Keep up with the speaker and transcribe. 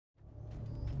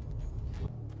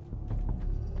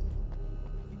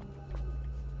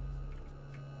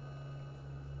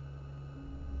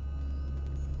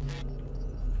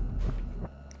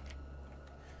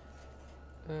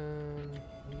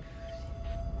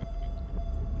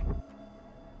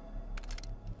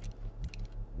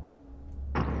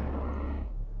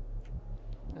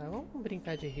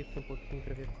brincar de rifle um pouquinho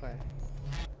pra ver qual é.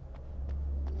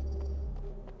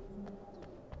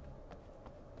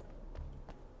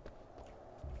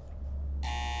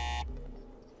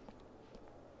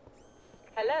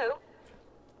 Hello?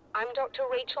 I'm Dr.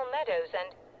 Rachel Meadows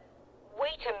and...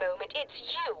 Wait a moment, it's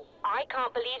you! I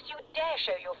can't believe you dare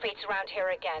show your face around here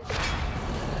again.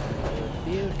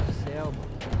 Meu Deus do céu,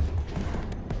 mano.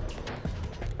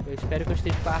 Eu espero que eu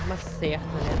esteja com a arma certa,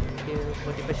 né? Porque eu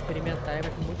botei pra experimentar e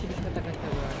vai ter muito bicho pra atacar aqui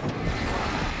agora.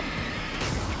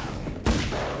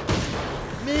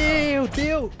 Meu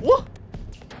Deus!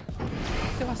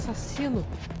 Seu assassino!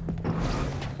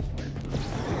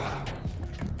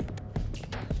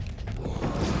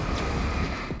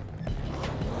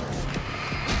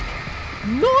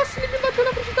 Nossa, ele me bateu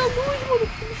na frente da luz, mano!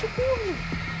 Que bicho corno!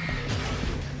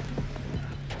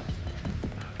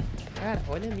 Cara,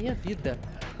 olha a minha vida.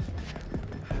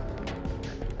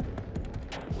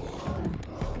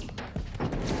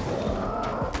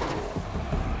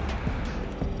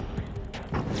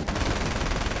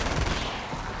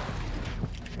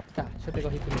 Tá, deixa eu pegar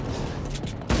o rifle mesmo.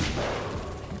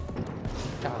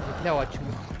 Tá, o rifle é ótimo.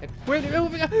 É com ele mesmo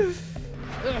que eu vou ficar.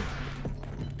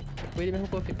 É com ele mesmo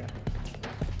que eu vou ficar.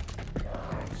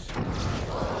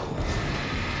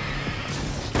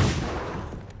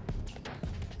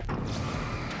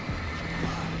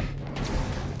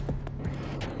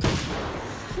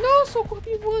 Nossa, o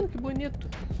corpinho voando, que bonito.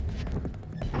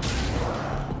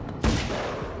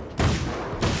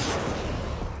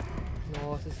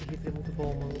 Nossa, esse rifle é muito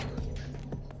bom, mano.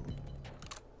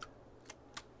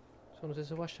 Só não sei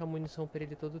se eu vou achar munição pra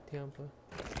ele todo o tempo.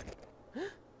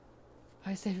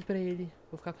 Ai, serve pra ele.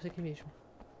 Vou ficar com isso aqui mesmo.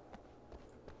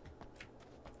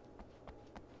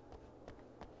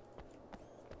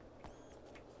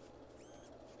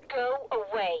 Go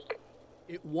away.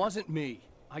 It wasn't me.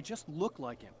 I just look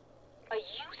like him. Are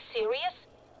you serious?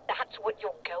 That's what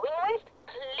you're going with?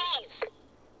 Please!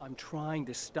 I'm trying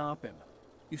to stop him.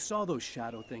 You saw those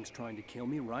shadow things trying to kill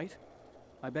me, right?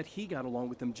 I bet he got along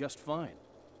with them just fine.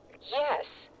 Yes.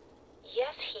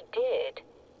 Yes, he did.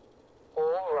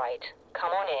 All right.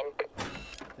 Come on in.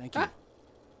 Thank you. Ah,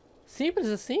 simples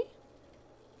assim?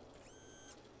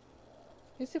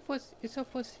 E se eu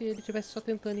fosse ele tivesse só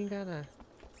tentando enganar?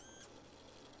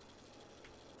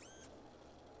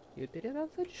 Eu teria dado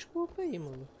essa desculpa aí,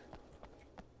 mano.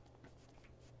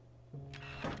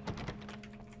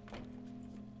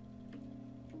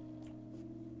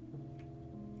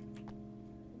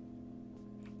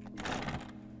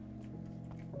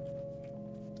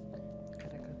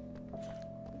 Caraca.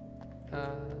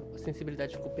 A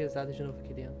sensibilidade ficou pesada de novo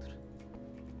aqui dentro.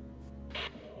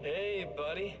 Hey,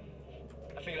 buddy.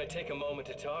 I figured I'd take a moment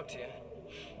to talk to you.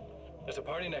 There's a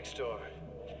party next door.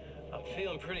 I'm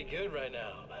feeling pretty good right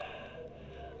now.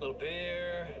 A little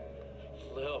beer,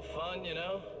 a little fun, you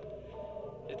know?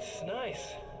 It's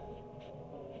nice.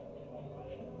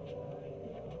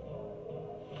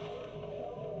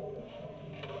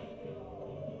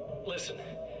 Listen,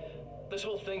 this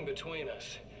whole thing between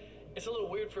us, it's a little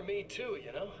weird for me too,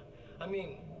 you know? I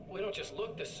mean, we don't just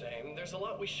look the same, there's a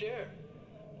lot we share.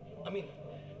 I mean,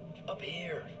 up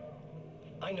here,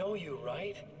 I know you,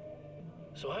 right?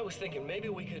 So I was thinking maybe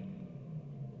we could...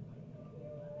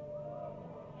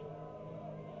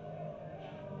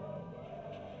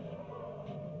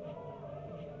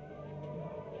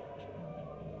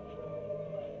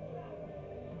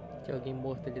 Tinha alguém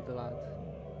morto ali do lado.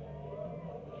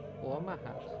 Ou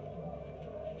amarrado.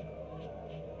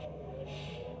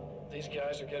 These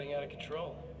guys are getting out of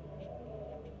control.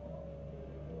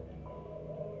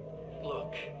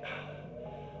 Look,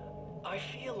 I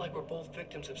feel like we're both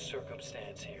victims of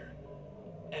circumstance here.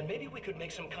 And maybe we could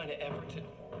make some kind of effort to...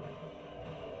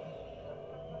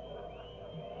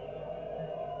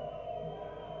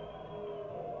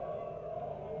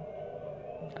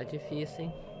 Tá difícil,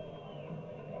 hein?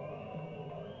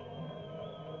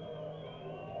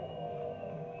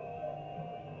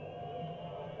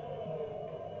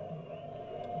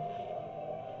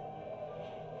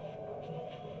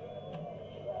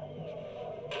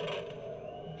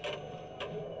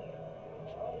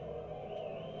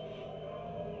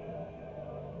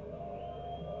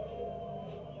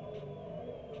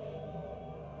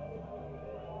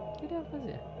 O que ele vai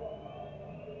fazer?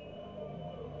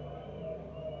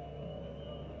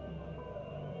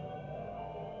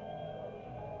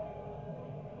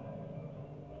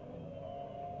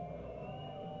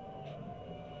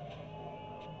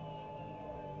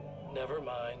 Never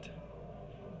mind.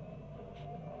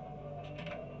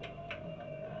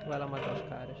 Vai lá matar os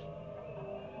caras.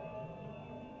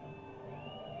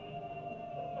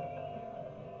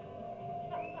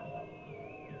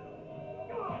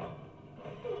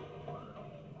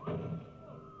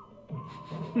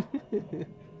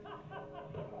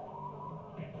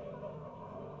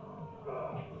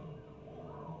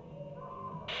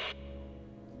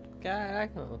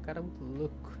 Caraca, mano, o cara é muito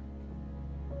louco.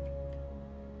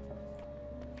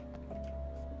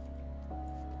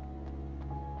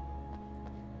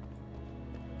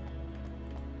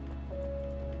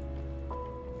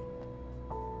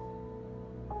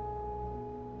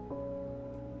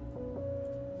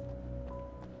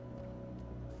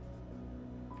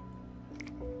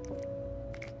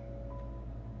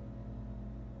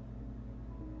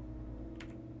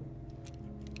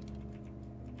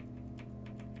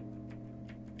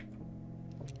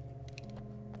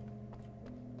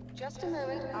 Just a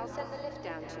moment, I'll send the lift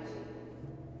down to you.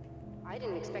 I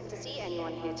didn't expect to see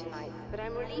anyone here tonight, but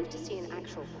I'm relieved to see an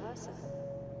actual person.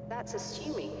 That's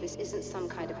assuming this isn't some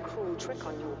kind of cruel trick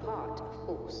on your part, of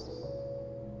course.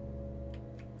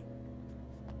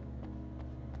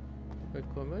 Foi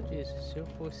como eu disse, se eu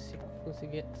fosse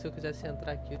conseguir, se eu quisesse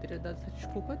entrar aqui, eu teria dado essa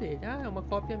desculpa dele. Ah, é uma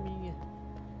cópia minha.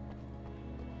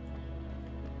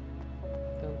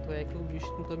 Tanto é que o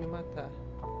bicho tentou me matar.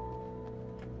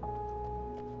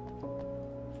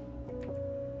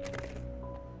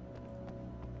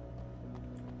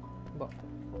 Bom,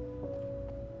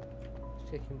 acho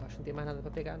que aqui embaixo não tem mais nada pra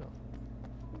pegar, não.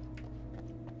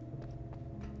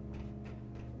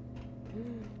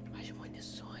 Mais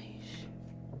munições.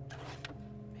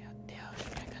 Meu Deus,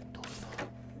 pega tudo.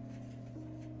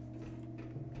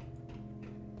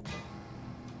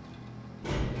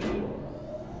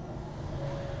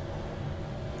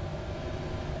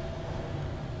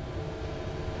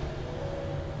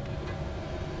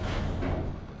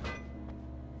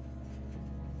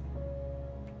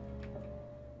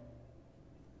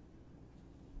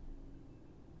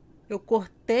 Eu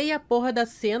cortei a porra da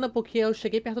cena porque eu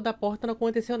cheguei perto da porta e não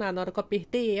aconteceu nada. Na hora que eu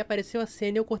apertei, apareceu a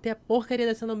cena e eu cortei a porcaria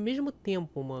da cena ao mesmo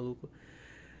tempo, maluco.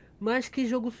 Mas que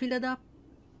jogo filha da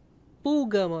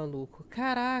pulga, maluco.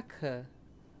 Caraca.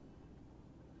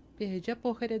 Perdi a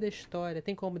porcaria da história.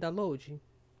 Tem como dar load?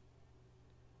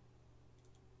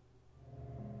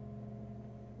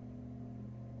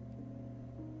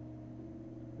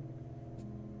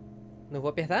 Não vou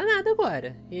apertar nada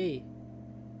agora. E aí?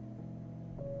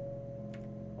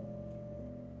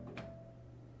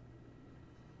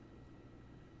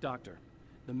 Doctor,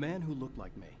 the man who looked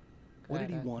like me, what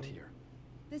did he want here?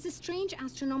 There's a strange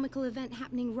astronomical event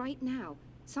happening right now.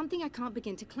 Something I can't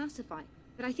begin to classify,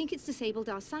 but I think it's disabled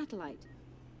our satellite.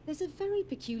 There's a very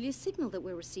peculiar signal that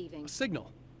we're receiving. A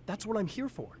signal? That's what I'm here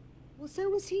for. Well, so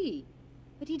was he.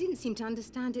 But he didn't seem to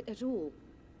understand it at all.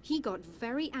 He got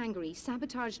very angry,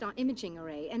 sabotaged our imaging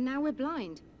array, and now we're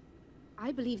blind.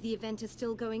 I believe the event is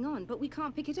still going on, but we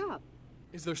can't pick it up.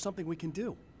 Is there something we can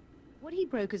do? What he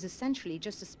broke is essentially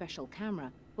just a special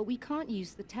camera, but we can't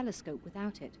use the telescope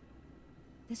without it.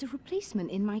 There's a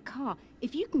replacement in my car.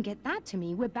 If you can get that to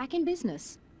me, we're back in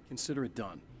business. Consider it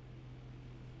done.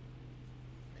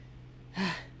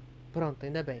 Pronto,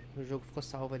 ainda bem. O jogo ficou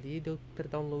salvo ali e deu pra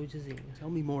dar um loadzinho. Tell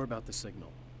me more about the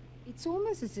signal. It's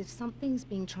almost as if something's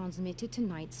being transmitted to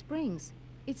Night Springs.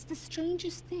 It's the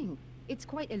strangest thing. It's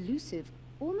quite elusive,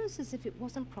 almost as if it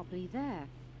wasn't properly there.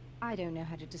 I don't know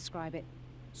how to describe it.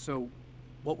 So,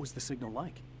 what was the signal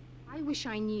like? I wish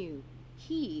I knew.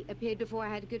 He appeared before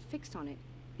I had a good fix on it.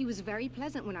 He was very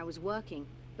pleasant when I was working,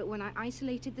 but when I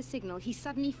isolated the signal, he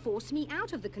suddenly forced me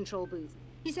out of the control booth.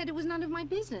 He said it was none of my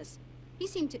business. He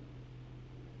seemed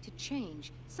to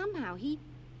change. Somehow he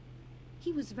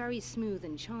was very smooth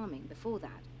and charming before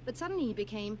that, but suddenly he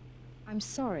became, I'm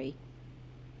sorry.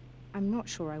 I'm not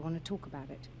sure I want to talk about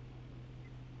it.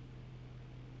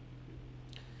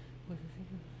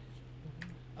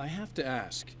 I have to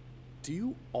ask, do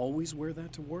you always wear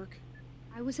that to work?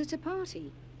 I was at a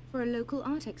party for a local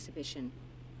art exhibition.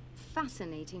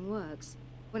 Fascinating works.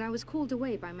 When I was called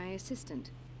away by my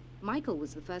assistant, Michael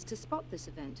was the first to spot this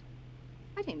event.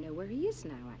 I don't know where he is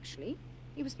now, actually.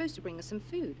 He was supposed to bring us some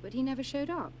food, but he never showed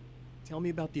up. Tell me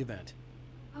about the event.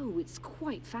 Oh, it's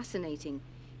quite fascinating.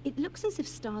 It looks as if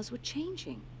stars were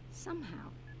changing,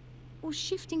 somehow. Or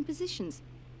shifting positions.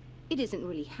 It isn't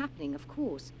really happening, of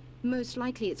course. Most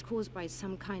likely it's caused by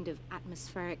some kind of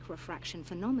atmospheric refraction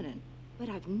phenomenon, but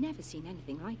I've never seen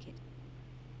anything like it.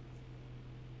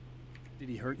 Did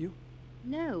he hurt you?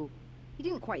 No, he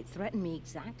didn't quite threaten me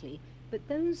exactly, but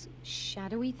those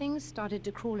shadowy things started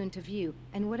to crawl into view,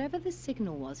 and whatever the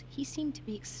signal was, he seemed to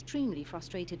be extremely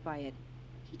frustrated by it.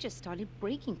 He just started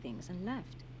breaking things and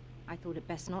left. I thought it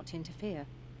best not to interfere.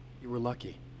 You were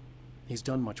lucky. He's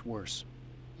done much worse.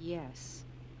 Yes.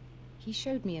 He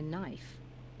showed me a knife,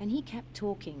 and he kept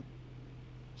talking.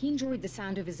 He enjoyed the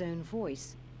sound of his own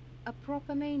voice. A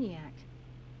proper maniac.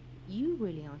 You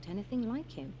really aren't anything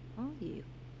like him, are you?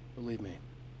 Believe me,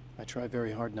 I try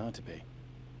very hard not to be.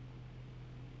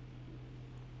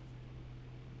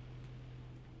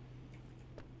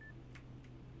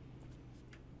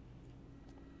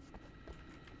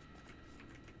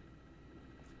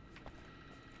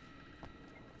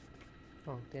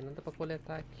 Ó, não tem nada pra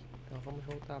coletar aqui. Então vamos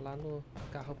voltar lá no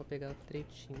carro pra pegar a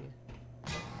tretinha.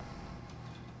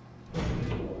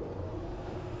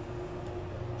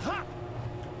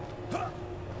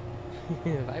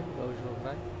 Vai bugar o jogo,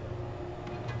 vai.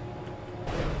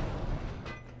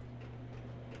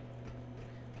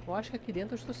 Eu acho que aqui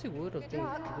dentro eu estou seguro. Tem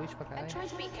luz pra caralho. Try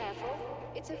to be careful.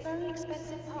 It's a very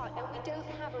expensive part and we don't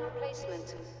have a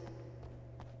replacement.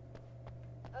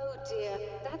 Oh dear,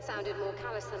 that sounded more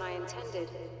callous than I intended.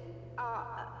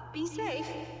 Be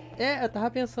safe. É, eu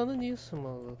tava pensando nisso,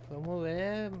 maluco. A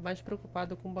mulher é mais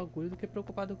preocupada com o bagulho do que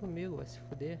preocupada comigo, vai se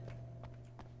fuder.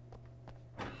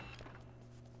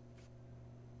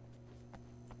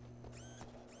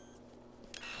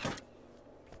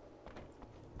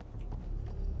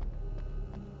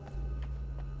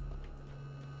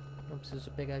 Não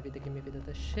preciso pegar a vida que minha vida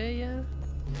tá cheia.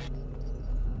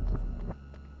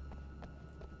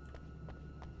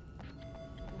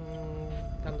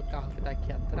 Tá no carro que tá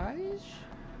aqui atrás.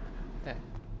 É,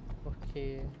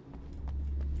 porque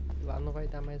lá não vai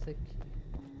dar mais aqui.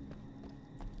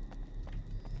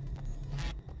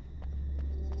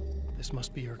 This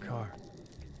must be your car.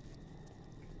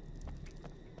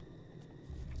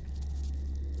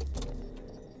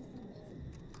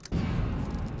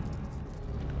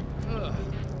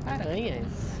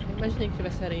 Aranhas. Eu imaginei que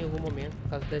tivesse aranha em algum momento, por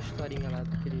causa da historinha lá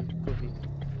daquele que eu vi.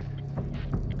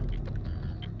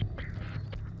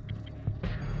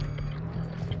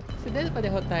 Se der pra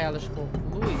derrotar elas com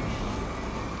luz,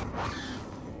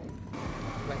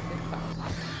 vai ser fácil.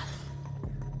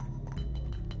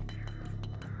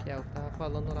 Que é o que eu tava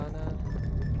falando lá na...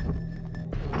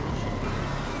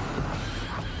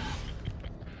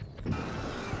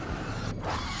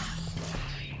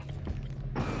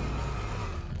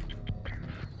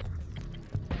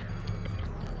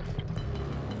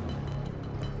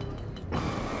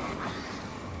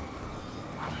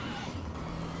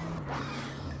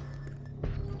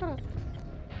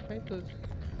 Tudo.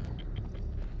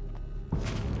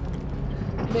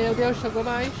 Meu Deus, chegou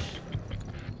mais.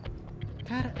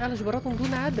 Cara, elas brotam do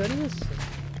nada, olha isso.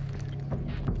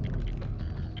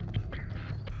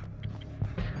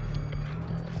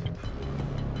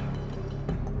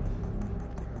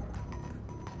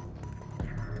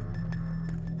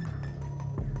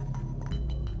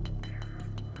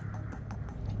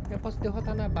 Eu posso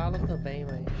derrotar na bala também,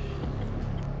 mas...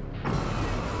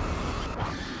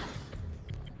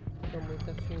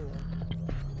 muito afim, né?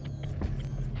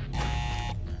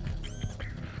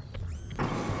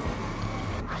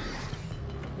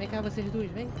 Vem cá vocês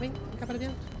duas, vem cá pra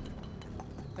dentro.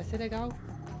 Vai ser legal.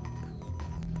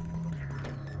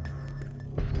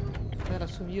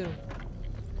 Elas sumiram.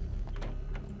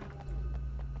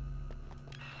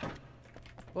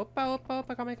 Opa,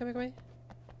 calma aí.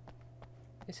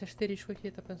 Esse asterisco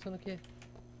aqui, tá pensando o quê?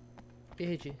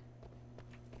 Perdi.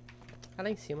 Tá lá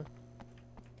em cima.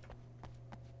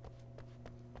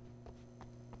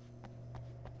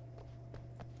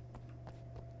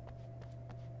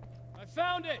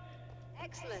 Found it!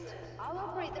 Excellent. I'll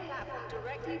operate the platform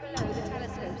directly below the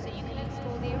telescope so you can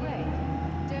install the array.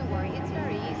 Don't worry, it's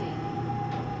very easy.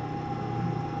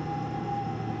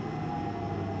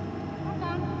 Hold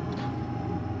on.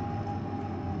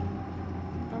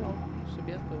 Tá bom,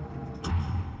 subi a torre.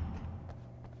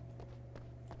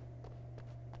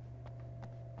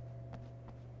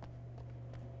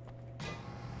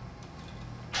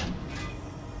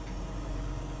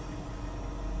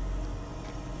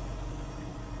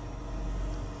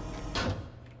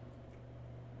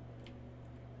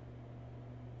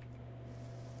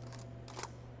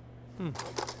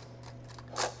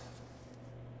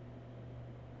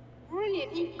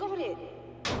 Brilliant, you got it.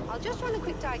 I'll just run a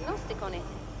quick diagnostic on it.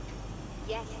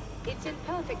 Yes, it's in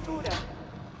perfect order.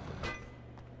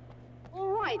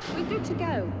 All right, we're good to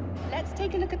go. Let's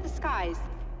take a look at the skies.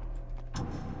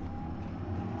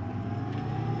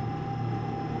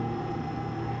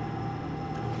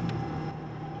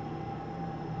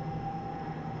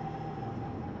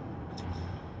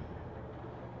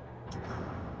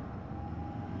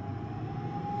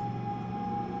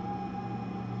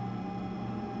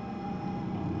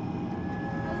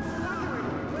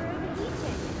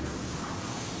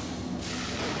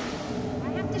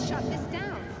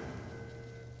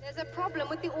 Problem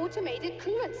with the automated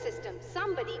coolant system.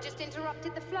 Somebody just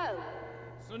interrupted the flow.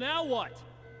 So now what?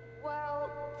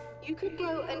 Well, you could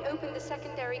go and open the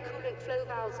secondary coolant flow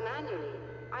valves manually.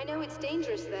 I know it's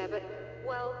dangerous there, but,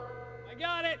 well... I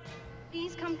got it!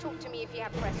 Please come talk to me if you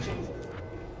have questions.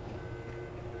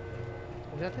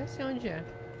 Eu já até sei onde é.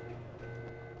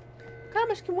 Cara,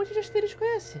 mas que monte de asterisco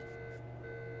é esse?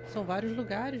 São vários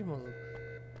lugares, maluco.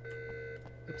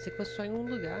 Eu pensei que fosse só em um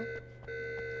lugar.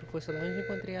 Que fosse lá onde eu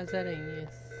encontrei as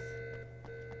aranhas.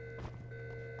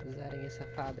 As aranhas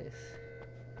safadas.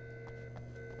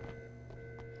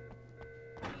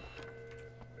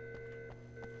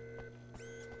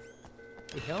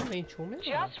 E realmente um menor.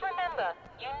 Just remember,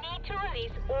 you need to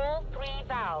release all 3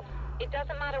 valves. It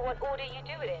doesn't matter what order you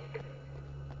do it in.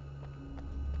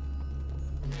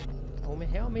 Uma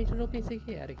realmente eu não pensei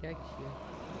que era, que é aqui.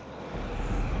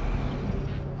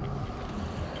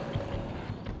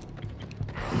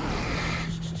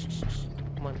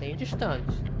 Mantém distância.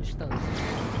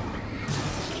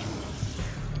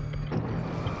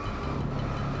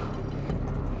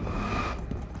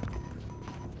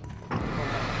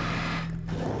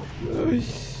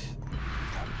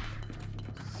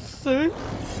 Sangue.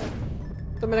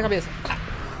 Toma na cabeça.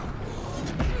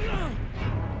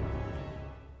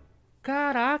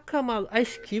 Caraca, maluco. A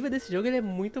esquiva desse jogo ele é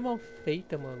muito mal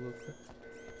feita, maluco.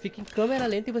 Fica em câmera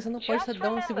lenta e você não pode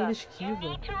dar uma segunda esquiva.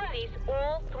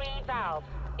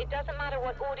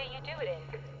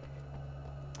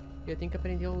 Eu tenho que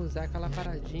aprender a usar aquela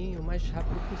paradinha o mais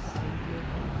rápido possível.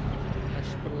 A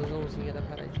explosãozinha da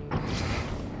paradinha.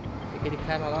 Aquele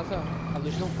cara lá, ó, a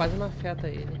luz não quase não afeta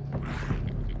ele.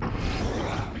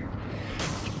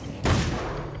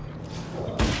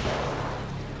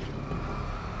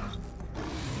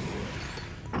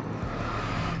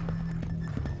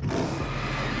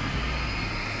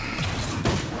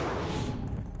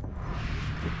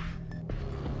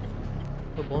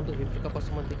 O bom do rifle é que eu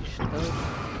posso manter distância.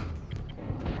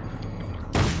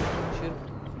 Tiro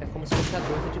é como se fosse a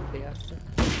 12 de perto.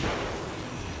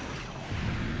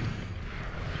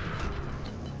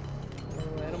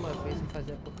 Não era uma vez eu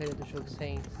fazer a porcaria do jogo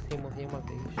sem morrer uma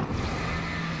vez.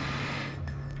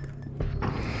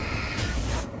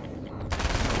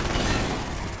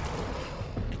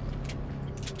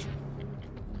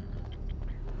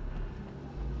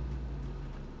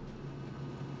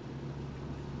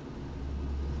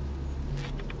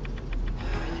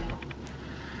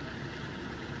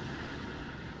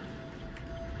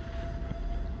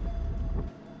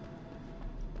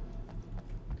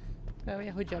 Eu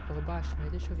ia rodear por baixo,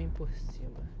 mas deixa eu vir por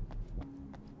cima.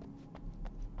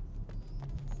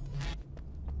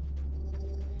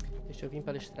 Deixa eu vir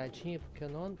pela estradinha, porque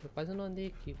eu quase não andei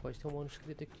aqui. Pode ter um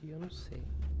manuscrito aqui, eu não sei.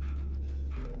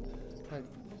 Ali,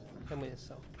 é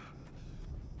munição.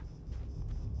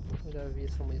 Eu já vi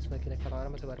essa munição aqui naquela hora,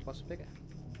 mas agora eu posso pegar.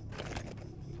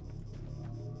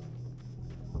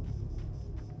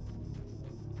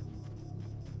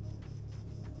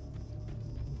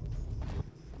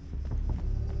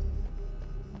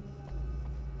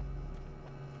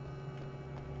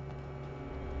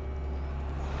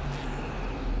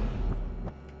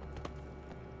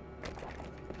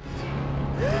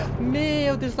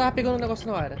 Meu Deus, eu tava pegando um negócio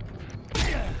na hora.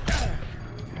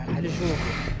 Caralho, jogo.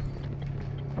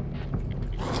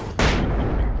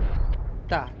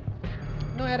 Tá.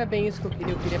 Não era bem isso que eu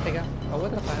queria pegar a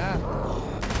outra parada.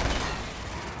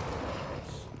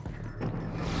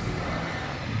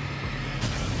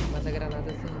 Mas a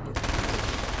granada serviu.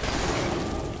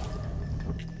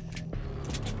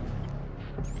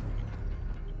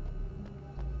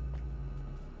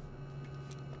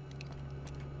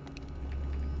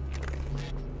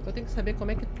 Eu tenho que saber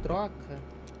como é que troca.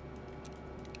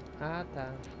 Ah,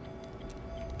 tá.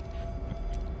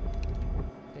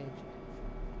 Entendi.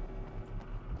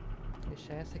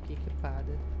 Deixar essa aqui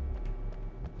equipada.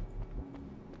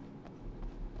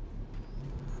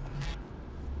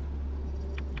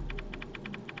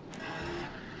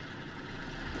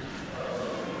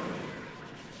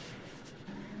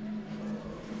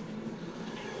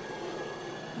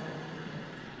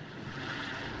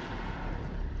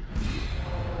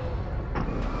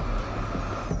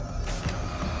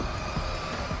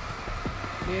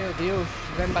 Meu Deus,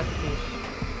 vai me bater com isso.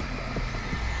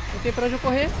 Não tem pra onde eu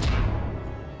correr.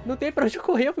 Não tem pra onde eu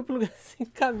correr, eu fui pro lugar sem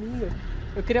caminho.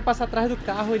 Eu queria passar atrás do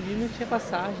carro ali, não tinha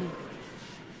passagem.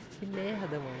 Que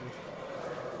merda, mano.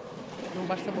 Não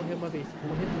basta morrer uma vez, tem que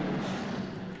morrer duas.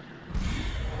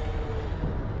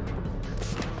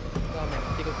 Não,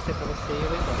 mano, fica com você pra você e eu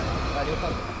vou embora. Valeu,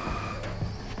 falou.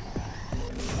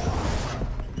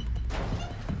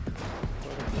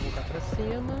 Agora eu vou voltar pra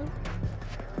cima.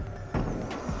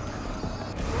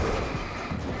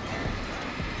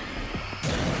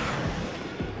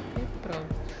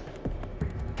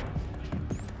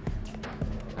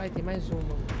 Ai, tem mais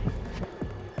uma.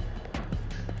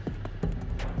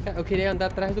 Eu queria andar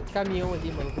atrás do caminhão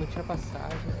ali, mano, que não tinha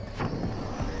passagem.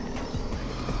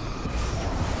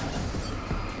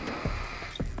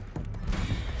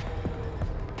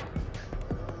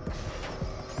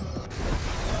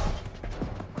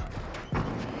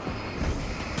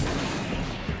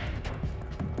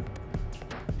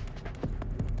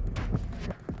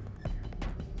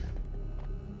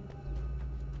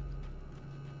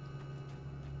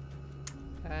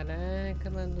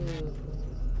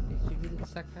 Perdi vida de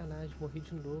sacanagem, morri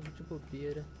de novo, de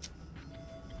bobeira.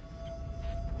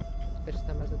 Vou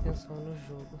prestar mais atenção no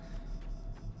jogo.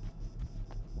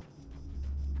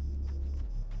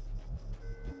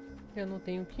 Eu não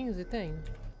tenho 15, tenho.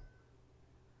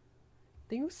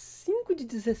 Tenho 5 de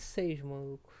 16,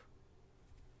 maluco.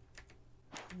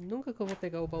 Nunca que eu vou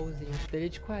pegar o baúzinho. Teria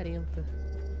de 40.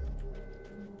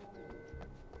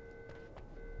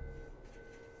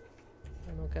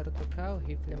 Eu não quero tocar, o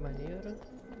rifle é maneiro.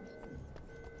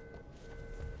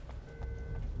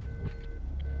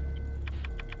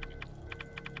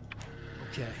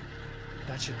 Okay,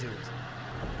 that should do it.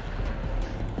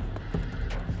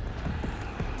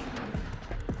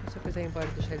 Se eu quiser ir embora,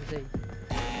 deixar eles aí.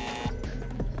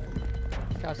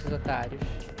 Tchau, seus otários.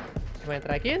 Vocês vão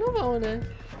entrar aqui? Não vão, né?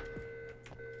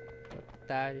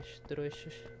 Otários,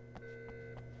 trouxas.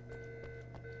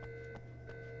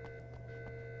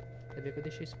 Ainda bem que eu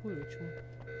deixei isso por último.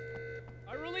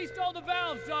 I released all the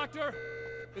valves, Doctor.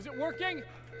 Is it working?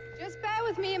 Just bear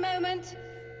with me a moment.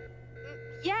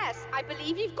 Yes, I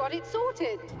believe you've got it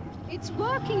sorted. It's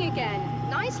working again.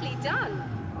 Nicely done.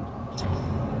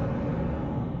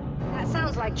 That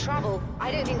sounds like trouble.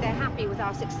 I don't think they're happy with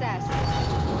our success.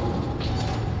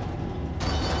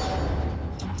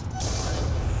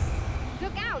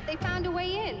 Look out, they found a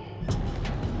way in.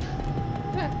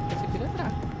 Você queria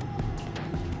entrar.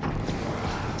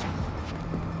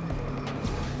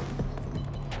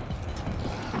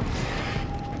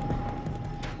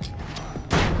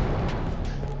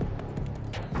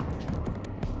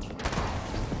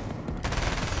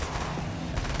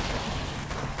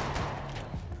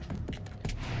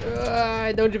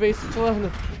 Ai, de onde veio esse forno?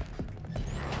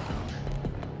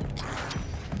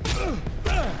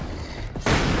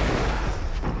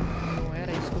 Não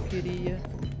era isso que eu queria.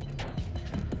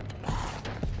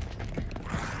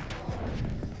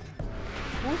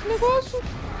 Olha esse negócio.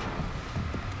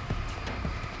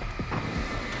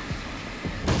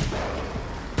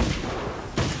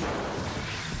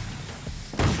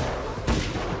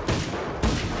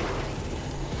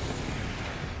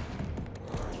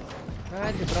 Ah,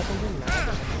 eles brotam do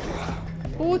nada.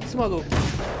 Putz, maluco.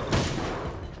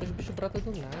 Os bichos brotam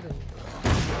do nada.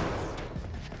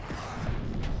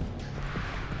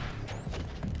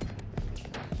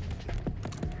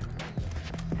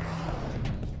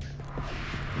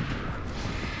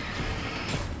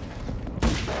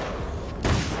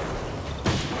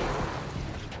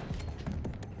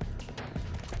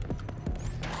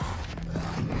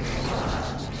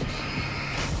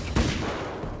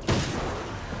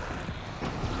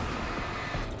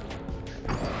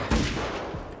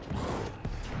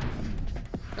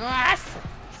 Nossa!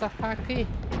 Essa faca aí.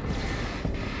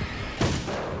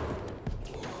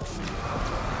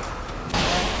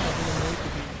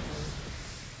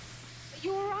 Are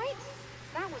you alright?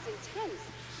 That was intense.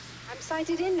 I'm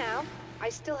sighted in now. I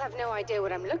still have no idea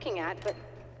what I'm looking at, but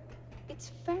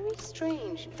it's very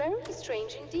strange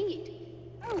indeed.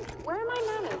 Oh, where are my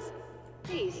manners?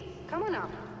 Please, come on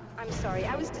up. I'm sorry,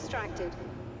 I was distracted.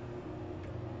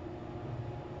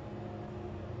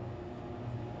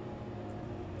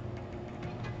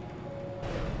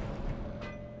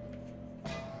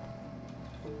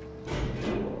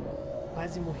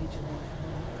 Quase morri de novo.